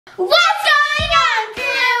What's going on,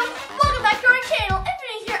 crew? Welcome back to our channel. If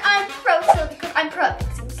you're new here, I'm Cilla because I'm pro at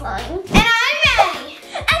fixing slime. And I'm Maddy.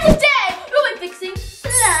 And today, we'll be fixing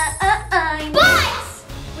slime. But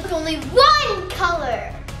with only one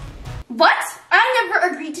color. What? I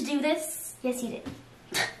never agreed to do this. Yes, you did.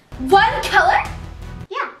 One color?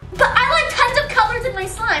 Yeah. But I like tons of colors in my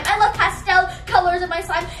slime. I love pastel colors in my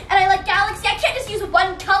slime. And I like galaxy. I can't just use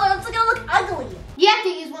one color. It's gonna look ugly. You have to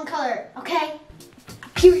use one color, okay?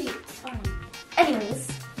 Period. Anyways,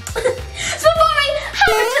 so before we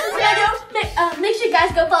hop into this video, make sure you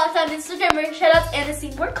guys go follow us on Instagram, and shoutouts, and to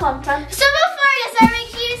see more content. So before we get started, make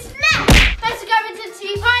sure you smash that subscribe button to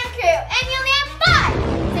GOING KREW, and you only have 5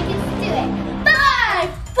 seconds to do it.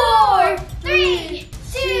 5, 4, 3,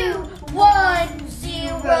 2, 1,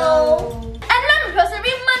 0. And remember, post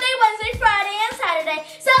every Monday, Wednesday, Friday, and Saturday.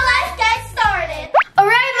 So let's get started. All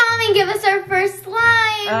right, Mommy, give us our first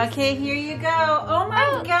slime. Okay, here you go. Oh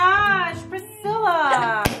my gosh,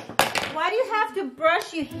 Priscilla. Why do you have to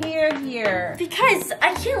brush your hair here? Because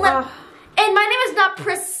I can't let... And my name is not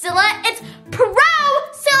Priscilla, it's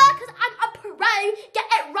Pro-Cilla, because I'm a pro. Get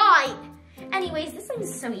it right. Anyways, this thing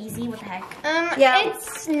is so easy. What the heck? Yeah.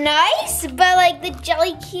 It's nice, but like the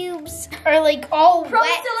jelly cubes are like all wet.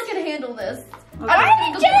 Pro-Cilla can handle this. Okay. Why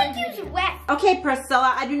are the jelly cubes wet? Okay,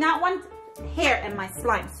 Priscilla, I do not want hair in my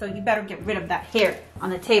slime, so you better get rid of that hair on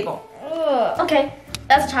the table. Ugh. Okay,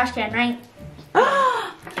 that's a trash can, right?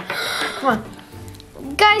 Come on.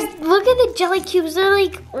 Guys, look at the jelly cubes. They're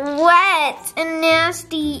like wet and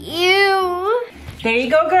nasty. Ew. There you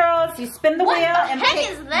go, girls. You spin the What wheel the and heck pick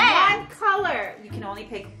is that? one color. You can only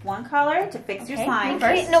pick one color to fix your slime.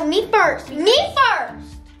 First. No, me first. Me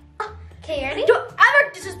first. Okay, ready? Don't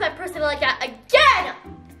ever disrespect Priscilla like that again.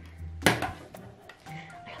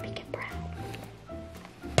 I make it brown.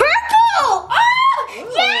 Purple! Oh,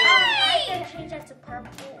 yay! I can change that to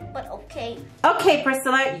purple, but okay. Okay,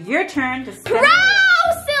 Priscilla, your turn to spin.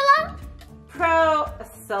 Pro-Cilla!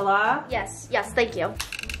 Pro-Cilla. Yes, thank you.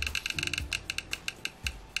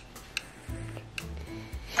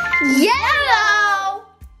 Yellow!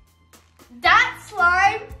 That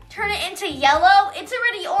slime, turn it into yellow. It's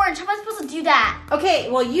already orange. How am I supposed to do that? Okay,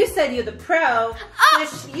 well, you said you're the pro.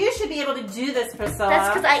 So you should be able to do this, Priscilla. That's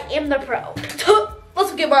because I am the pro.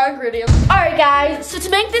 Let's get my ingredients. All right, guys. So to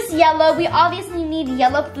make this yellow, we obviously need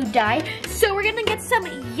yellow food dye. So we're gonna get some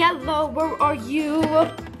yellow. Where are you?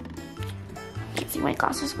 Can't see my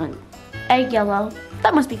glasses, but egg yellow.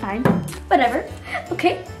 That must be fine. Whatever.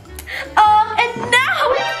 Okay. And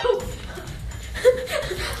now.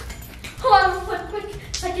 Hold on, one quick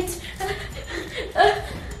second.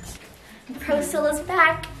 Pro-Cilla's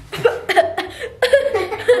back.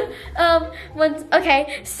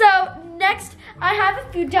 Okay, so next I have a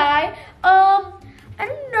food dye. I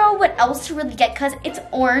don't know what else to really get because it's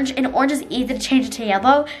orange and orange is easy to change it to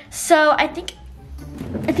yellow. So I think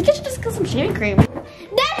I should just get some shaving cream.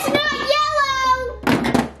 That's not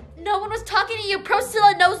yellow. No one was talking to you.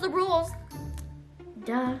 Pro-Cilla knows the rules.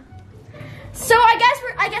 Duh. So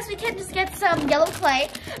I guess we can just get some yellow clay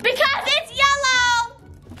because it's yellow.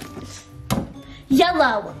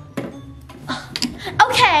 Yellow.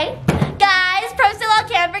 Okay, guys, Pro-Cilla,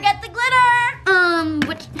 can't forget the glitter.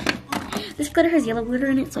 This glitter has yellow glitter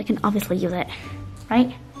in it, so I can obviously use it,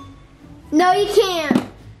 right? No, you can't.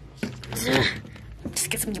 Just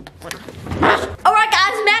get some yellow glitter. All right,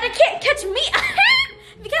 guys, Maddy can't catch me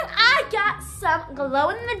because I got some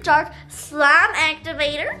glow-in-the-dark slime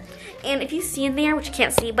activator. And if you see in there, which you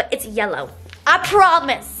can't see, but it's yellow. I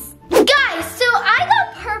promise. Guys, so I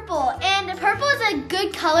got purple, and purple is a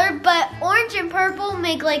good color, but orange and purple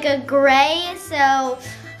make like a gray, so I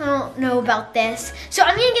don't know about this. So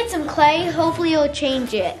I'm gonna get some clay, hopefully it'll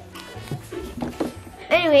change it.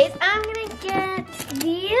 Anyways, I'm gonna get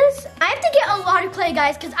these. I have to get a lot of clay,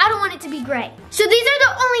 guys, because I don't want it to be gray. So these are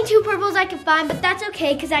the only 2 purples I can find, but that's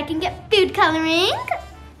okay, because I can get food coloring.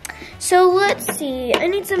 So let's see, I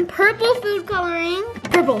need some purple food coloring.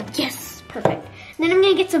 Purple, yes, perfect. And then I'm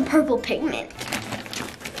gonna get some purple pigment.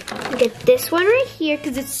 I'll get this one right here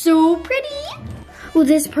because it's so pretty. Oh,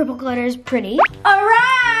 this purple glitter is pretty. All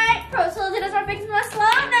right, Pro-Cilla did start fixing my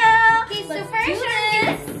slime now. Okay, so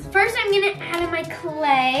first I'm gonna add in my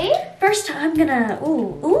clay. First I'm gonna,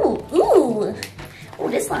 ooh,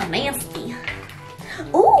 this slime nasty.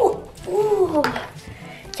 Ooh.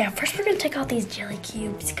 Yeah, first we're gonna take out these jelly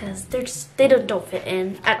cubes because they don't fit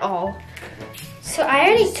in at all. So I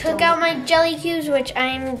already took out my jelly cubes, which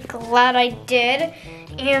I'm glad I did.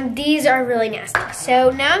 And these are really nasty. So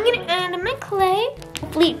now I'm gonna add in my clay.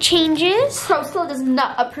 Hopefully it changes. Pro-Cilla does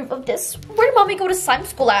not approve of this. Where did Mommy go to slime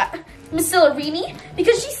school at? Miss Cilla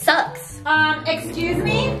because she sucks. Excuse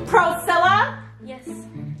me, Cilla? Yes.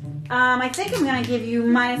 I think I'm gonna give you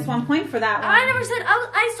 -1 point for that one. I never said, I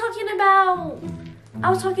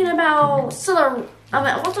was talking about Cilla.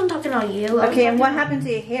 I wasn't talking about you. Okay, and what happened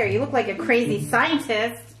to your hair? You look like a crazy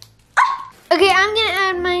scientist. Okay, I'm gonna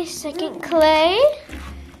add my second clay.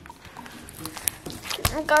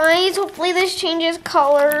 Guys, hopefully this changes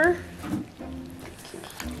color.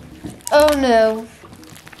 Oh no.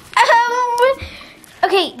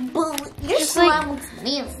 Okay, Your just slime looks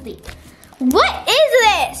nasty. what is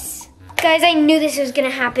this? Guys, I knew this was gonna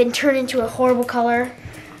happen, turn into a horrible color.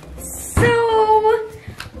 So,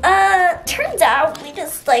 turns out we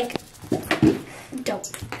just like don't.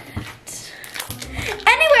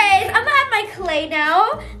 Anyways, I'm gonna add my clay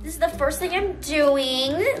now. This is the first thing I'm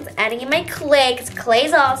doing. Is adding in my clay, because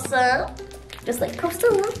clay's awesome. Just like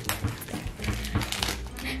Cilla.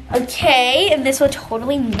 Okay, and this will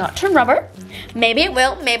totally not turn rubber. Maybe it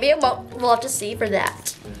will, maybe it won't. We'll have to see for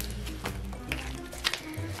that.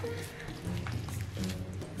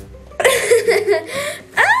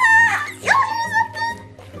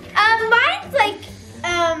 Mine's like,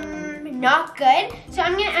 not good. So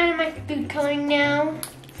I'm gonna add my food coloring now.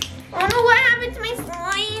 I don't know what happened to my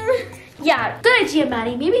slime. Yeah, good idea,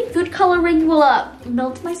 Maddy. Maybe food coloring will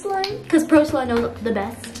melt my slime, because Cilla knows the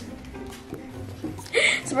best.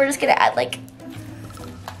 So we're just gonna add like.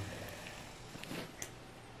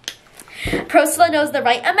 Cilla knows the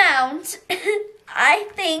right amount. I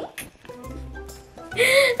think.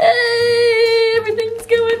 Everything's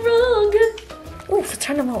going wrong. Ooh, it's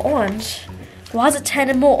turning more orange. Why is it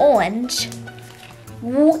turning more orange?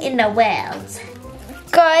 Who in the world?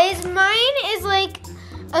 Guys, mine is like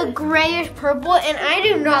a grayish purple, and I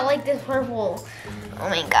do not like this purple. Oh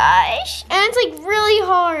my gosh. And it's like really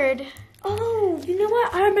hard. Oh, you know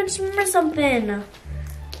what? I remember something.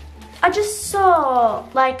 I just saw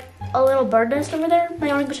like a little bird nest over there. I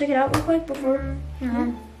want to go check it out real quick before.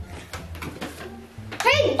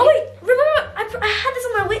 Hey! Oh wait, remember I had this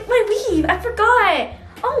on my weave. I forgot.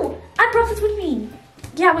 Oh, I brought this with me.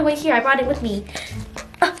 Yeah, wait here. I brought it with me.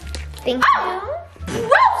 Thank you.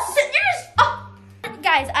 Gross!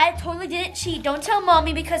 Guys, I totally didn't cheat. Don't tell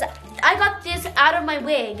mommy because I got this out of my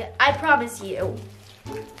wig. I promise you.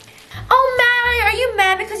 Oh, Maddy, are you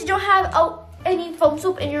mad because you don't have any foam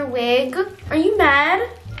soap in your wig? Are you mad?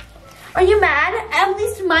 Are you mad? At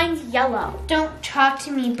least mine's yellow. Don't talk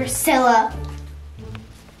to me, Priscilla.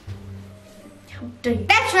 How dare you?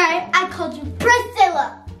 That's right, I called you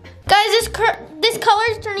Priscilla. Guys, this color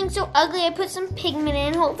is turning so ugly. I put some pigment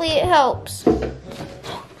in. Hopefully it helps.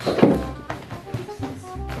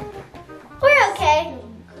 We're okay.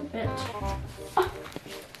 Oh,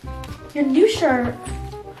 your new shirt.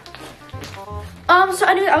 So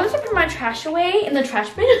anyway, I was gonna put my trash away in the trash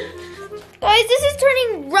bin. Guys, this is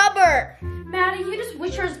turning rubber. Maddy, you just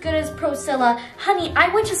wish you're as good as Cilla. Honey, I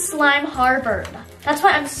went to Slime Harvard. That's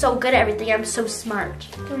why I'm so good at everything. I'm so smart.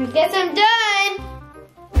 I guess I'm done.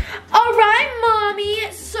 All right,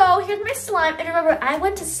 Mommy. So here's my slime. And remember, I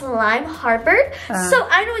went to Slime Harvard, so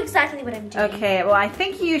I know exactly what I'm doing. Okay, well, I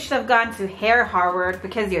think you should have gone to Hair Harvard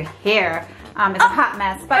because your hair is a hot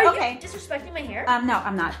mess. But are okay. you disrespecting my hair? No,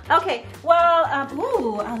 I'm not. Okay, well,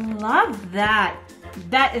 ooh, I love that.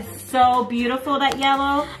 That is so beautiful, that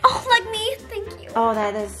yellow. Oh, like me? Thank you. Oh,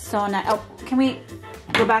 that is so nice. Oh, can we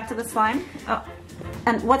go back to the slime? Oh,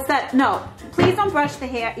 and what's that? No, please don't brush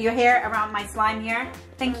your hair around my slime here.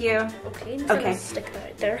 Thank you. Okay. Okay. Stick that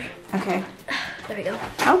right there. Okay. There we go.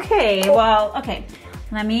 Okay, well, okay.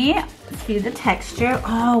 Let me see the texture.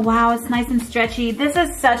 Oh, wow, it's nice and stretchy. This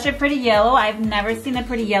is such a pretty yellow. I've never seen a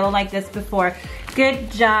pretty yellow like this before.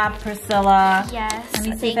 Good job, Cilla. Yes. Let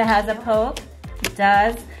me see if it has a poke. It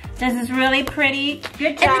does. This is really pretty.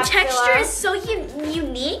 Good job, And the texture Cilla. is so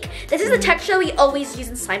unique. This is the texture we always use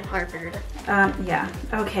in Slime Harvard. Yeah.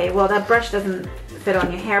 Okay, well, that brush doesn't fit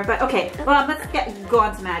on your hair, but okay. Well, let's go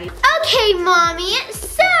on to Maddy. Okay, Mommy.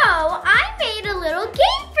 So, I made a little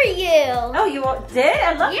game for you. Oh, you did?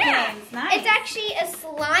 I love Yeah. games. Nice. It's actually a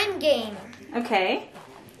slime game. Okay.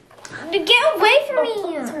 Get away from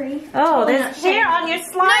me. Sorry. Oh, there's hair on your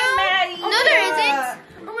slime, Maddy. No, there isn't.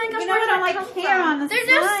 Oh my gosh, You know where I did don't that like come hair from? on the There's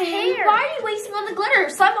no slime. hair. Why are you wasting all the glitter?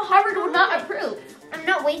 Slime Harvard would not approve. I'm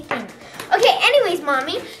not wasting. Okay, anyways,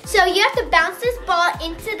 Mommy. So you have to bounce this ball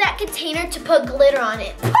into that container to put glitter on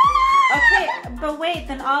it. Okay, but wait,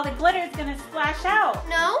 then all the glitter is gonna splash out.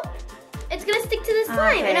 No, it's gonna stick to the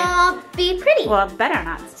slime Okay. and it'll be pretty. Well, it better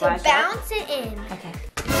not So splash out. bounce it in. Okay.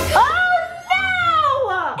 Oh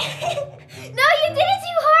no! No, you did it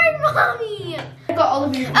too hard, Mommy. I got all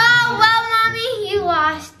of you. Oh, well, Mommy, you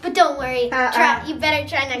lost, but don't worry. You better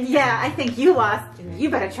try next time. Yeah, I think you lost. You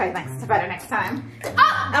better try better next time.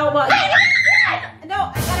 Oh well.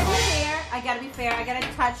 No, I gotta be fair. I gotta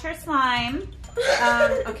touch her slime.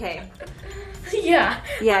 Okay. Yeah.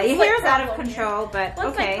 Yeah, your hair is out of control, but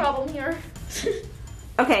What's okay. my problem here?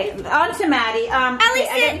 Okay, on to Maddie.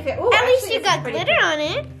 At least you got glitter on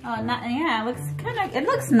it. Oh, yeah, it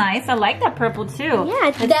looks nice. I like that purple too.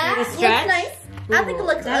 Yeah, that looks nice. Ooh, I think it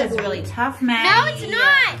looks that ugly. is really tough, Maddie. No, it's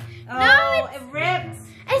not. Oh, it ripped.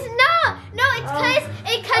 It's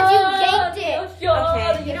because you yanked it.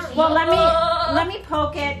 Okay. Well, let me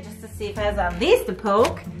poke it just to see if it has at least a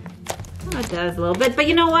poke. Oh, it does a little bit, but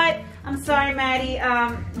you know what? I'm sorry, Maddie.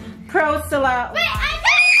 Pro Cilla. Wait,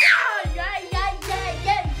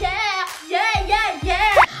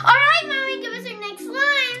 Yeah. All right, Mommy, give us our next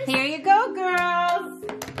slime. Here you go, girls.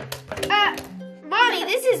 Mommy,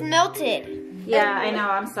 this is melted. Yeah, I know.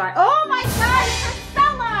 I'm sorry. Oh my God, it's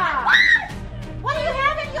Cilla. What do you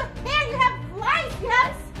have in your hair? You have lice. You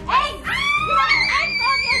have eggs. You have eggs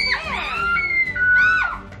on your hair.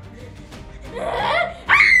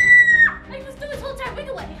 I was doing this whole time. Wait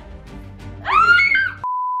away.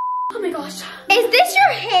 Oh my gosh. Is this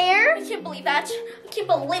your hair? I can't believe that. I can't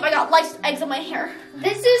believe I got lice eggs on my hair.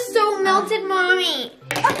 This is so melted, Mommy.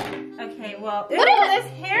 Okay, well, What is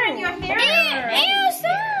this hair in your hair? Ew,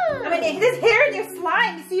 stop. I mean, this hair in your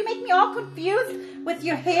slime. So you make me all confused with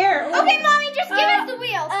your hair. Okay, Mommy, just give us the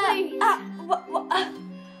wheel,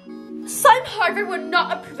 please. Slime Harvard would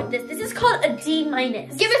not approve of this. This is called a D-.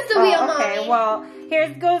 Give us the wheel, Okay, Mommy. well, here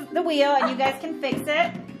goes the wheel, and you guys can fix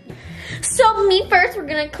it. So me first, we're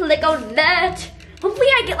gonna click on that. Hopefully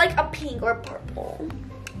I get like a pink or purple.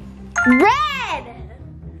 Red.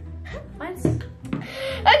 What?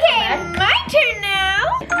 Okay, my turn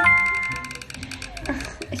now.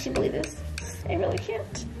 I can't believe this. I really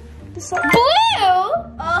can't. This is Blue.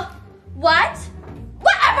 What?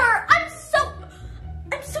 Whatever. I'm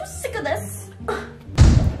so sick of this.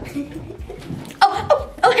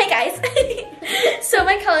 Oh, hey guys. So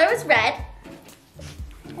my color was red.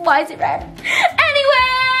 Why is it red?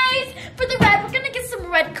 Anyways, for the red, we're gonna get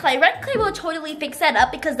some red clay. Red clay will totally fix that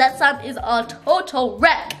up because that slime is a total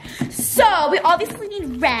wreck. So we obviously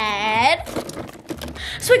need red.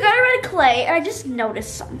 So we got a red clay, and I just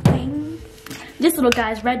noticed something. This little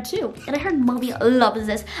guy is red too, and I heard Mommy loves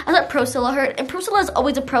this. I thought Pro Cilla heard, and Pro Cilla is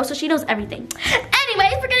always a pro, so she knows everything.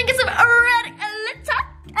 Anyways, we're gonna get some red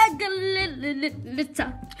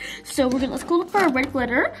glitter. So let's go look for a red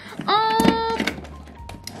glitter.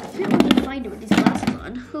 I can't really find it with these glasses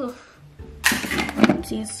on.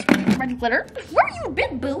 Oopsies. Red glitter. Where have you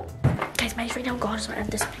been, boo? Guys, Maddy's right now gone, so I have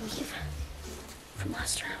this one I leave from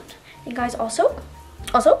last round. And guys, also,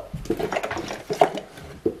 it's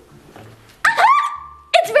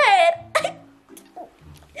red.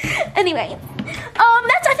 Anyway,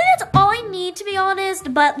 I think that's all I need, to be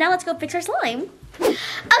honest. But now let's go fix our slime.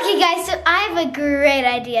 Okay, guys, so I have a great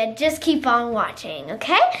idea. Just keep on watching,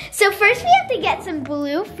 okay? So first we have to get some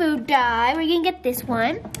blue food dye. We're gonna get this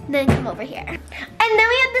one, then come over here. And then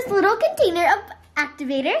we have this little container of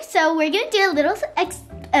activator. So we're gonna do a little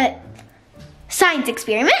science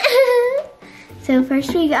experiment. So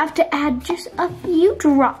first we have to add just a few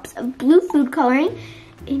drops of blue food coloring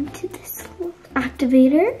into this little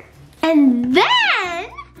activator. And then,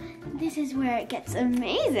 this is where it gets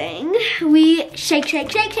amazing. We shake. And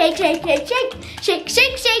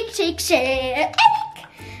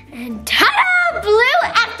ta-da! Blue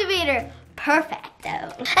activator. Perfecto.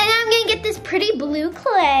 And then I'm gonna get this pretty blue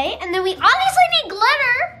clay. And then we obviously need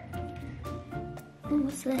glitter. Ooh,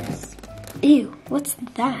 what's this? Ew, what's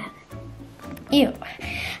that? Ew.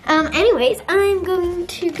 Anyways, I'm going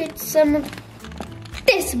to get some of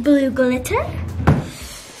this blue glitter.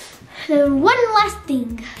 One last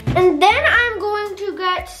thing. And then I'm going to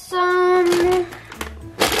get some...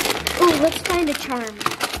 Ooh, let's find a charm.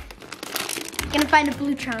 Gonna find a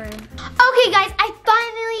blue charm. Okay, guys, I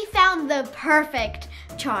finally found the perfect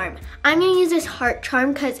charm. I'm gonna use this heart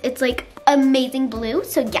charm because it's like amazing blue.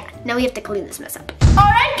 So yeah, now we have to clean this mess up. All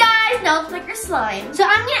right, guys, now let's make our slime. So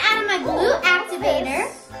I'm gonna add in my blue activator.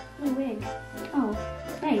 My wig. Oh,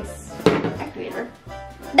 nice. Activator.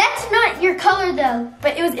 That's not your color though.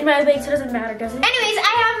 But it was in my wig, so it doesn't matter, does it? Anyways,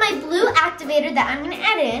 I have my blue activator that I'm gonna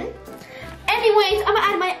add in. Anyways, I'm gonna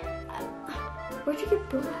add my... Where'd you get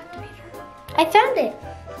blue activator? I found it.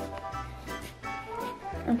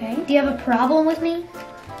 Okay. Do you have a problem with me?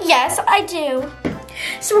 Yes, I do.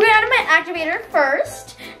 So we're gonna add my activator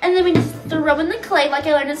first, and then we just throw in the clay like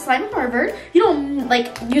I learned in Slime Harvard. You don't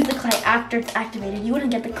like use the clay after it's activated. You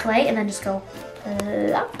wouldn't get the clay and then just go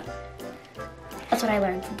plop. That's what I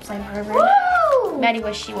learned from Slime Harvard. Woo! Maddie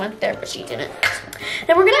wished she went there, but she didn't.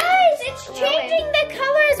 And we're gonna. Guys, it's changing the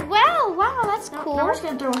color as well. Wow, that's cool. Now we're just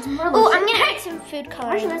gonna throw in some more Oh, lotion. I'm gonna add some food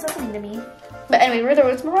Why is coloring. that listening to me? But anyway, we're gonna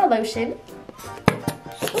throw in some more lotion.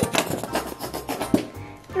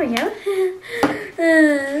 There we go.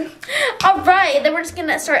 Alright, then we're just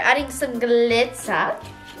gonna start adding some glitzer.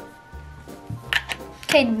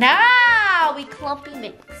 Okay, now we clumpy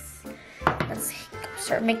mix. Let's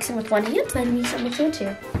start mixing with one hand, then we start mixing with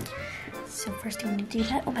two. So first I'm gonna do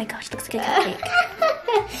that. Oh my gosh, it looks like a cupcake.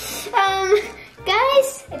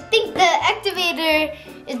 Guys, I think the activator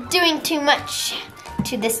is doing too much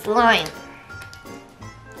to this line.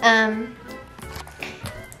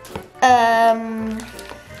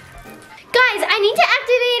 Guys, I need to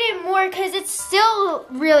activate it more because it's still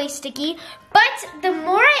really sticky. But the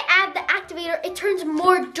more I add the activator, it turns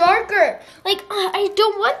more darker. Like, I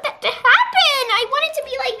don't want that to happen. I want it to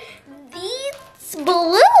be like this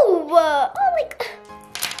blue. Oh, like,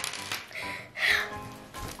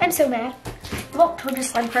 I'm so mad. Well, Total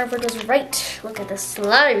Slime Forever does right. Look at this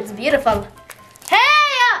slime, it's beautiful. Hey!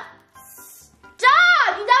 Stop!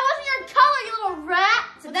 That wasn't your color, you little rat!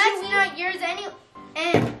 So that's not yours anyway.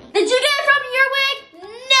 Did you get it from your wig?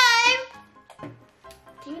 No!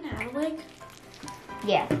 Do you even have a wig?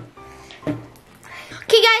 Yeah.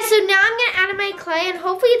 Okay, guys, so now I'm gonna add my clay, and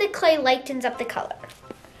hopefully the clay lightens up the color.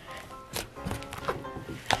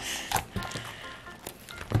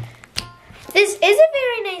 This is a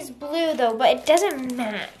very nice blue, though, but it doesn't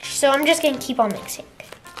match. So I'm just gonna keep on mixing.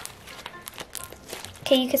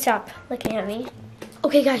 Okay, you can stop looking at me.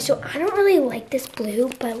 Okay, guys, so I don't really like this blue,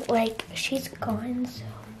 but like she's gone, so.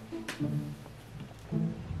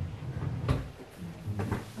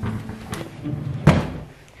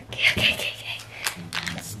 Okay.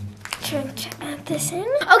 Let's try to add this in.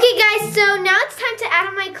 Okay, guys, so now it's time to add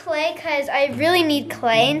on my clay because I really need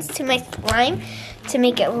clay to my slime to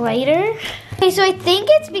make it lighter. Okay, so I think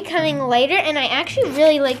it's becoming lighter, and I actually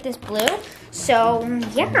really like this blue. So,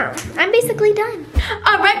 yeah, I'm basically done.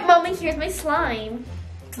 All right, Mommy, here's my slime.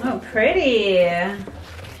 Oh, pretty.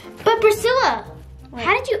 But Priscilla,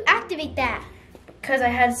 how did you activate that? Because I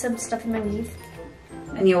had some stuff in my weave.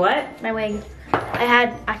 And you what? My wig. I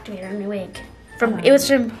had activator in my wig. It was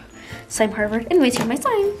from Slime Harvard. Anyways, here's my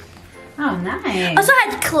slime. Oh, nice. Also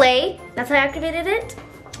had clay. That's how I activated it.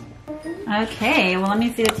 Okay, well, let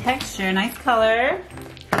me see the texture. Nice color.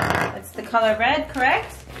 It's the color red,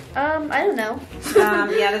 correct? I don't know.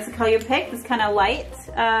 Yeah, that's the color you picked. It's kind of light.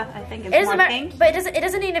 I think it's more pink. But it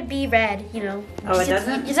doesn't need to be red, you know. Oh, it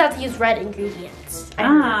doesn't? You just have to use red ingredients. Okay.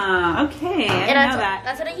 I didn't know that.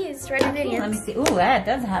 That's what I used, red ingredients. Let me see. Ooh, that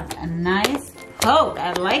does have a nice coat.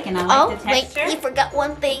 I like it. I like the texture. Wait, you forgot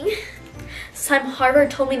one thing. Slime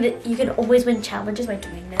Harvard told me that you can always win challenges by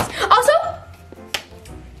doing this. Also,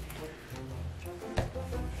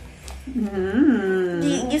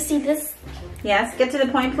 you see this? Yes, get to the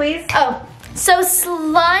point, please. Oh, so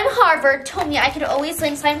Slime Harvard told me I could always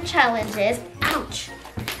win slime challenges, ouch,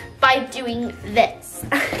 by doing this.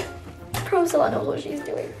 Pro Cilla knows what she's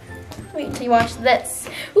doing. Wait until you watch this.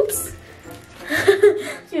 Oops.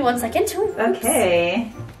 Give me 1 second.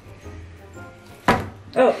 Okay.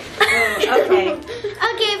 Oh, okay.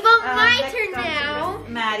 Okay, but my turn now.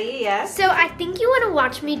 Maddie, yes. So I think you want to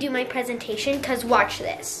watch me do my presentation, because watch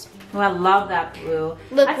this. Oh, I love that blue.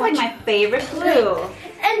 Look, That's like my favorite blue.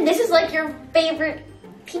 And this is like your favorite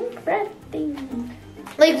pink red thing.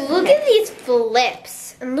 Like, look at these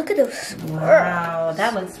flips. And look at those swirls. Wow,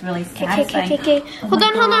 that looks really satisfying. Okay. Oh Hold my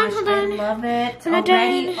on. gosh, I love it. I'm not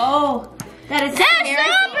Already. done. Oh, that is Stop,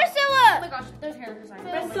 embarrassing. Oh Priscilla! my gosh, there's hair design.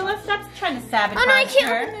 Priscilla, stop trying to sabotage Oh no, I can't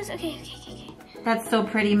her. open this. Okay. That's so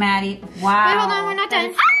pretty, Maddie. Wow. Wait, hold on, we're not That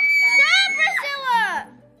done. is so Stop, Priscilla!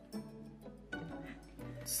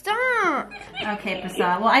 Stop! Okay,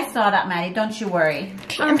 Priscilla. Well, I saw that, Maddie. Don't you worry.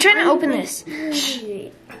 Okay, I'm trying to open this.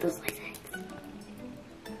 Those lights.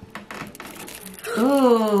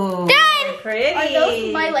 Ooh. Done! Pretty. Are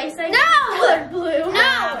those my lice eggs? No! They're blue.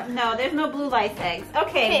 No! No, there's no blue lice eggs.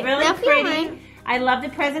 Okay, Okay, really now feel pretty. mine. I love the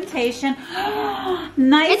presentation.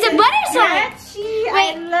 Nice. It's a and butter sign. stretchy.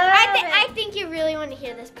 Wait, I love it. I think you really want to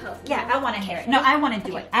hear this poke. Yeah, I want to hear it. No, I want to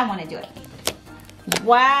do it. I want to do it.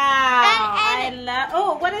 Wow. I love.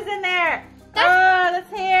 Oh, what is in there? That's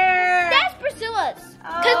hair. That's Priscilla's.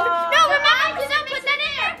 Oh, No, remember, because I put that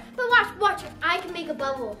in there. But watch. I can make a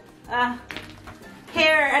bubble.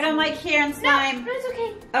 Hair. I don't like hair and slime. No, it's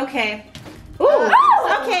okay. Okay. Ooh.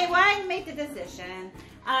 Oh. Okay, well, I made the decision.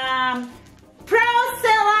 Pro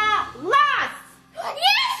Cilla lost.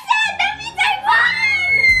 Yes, Dad, that means I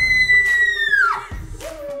won!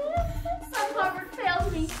 Slime Harvard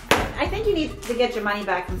failed me. I think you need to get your money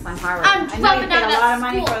back from Slime Harbor. I'm I know you dropping out paid a of lot of that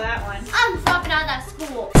money school. for that one. I'm dropping out of that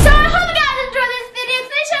school. So I hope you guys enjoyed this video.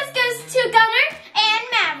 Today's shout goes to Gunner and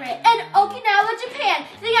Maverick and Okinawa, Japan.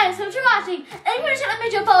 Thank you guys so much for watching. And if you want to check out my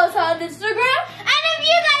follow us on Instagram. And if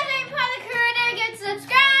you guys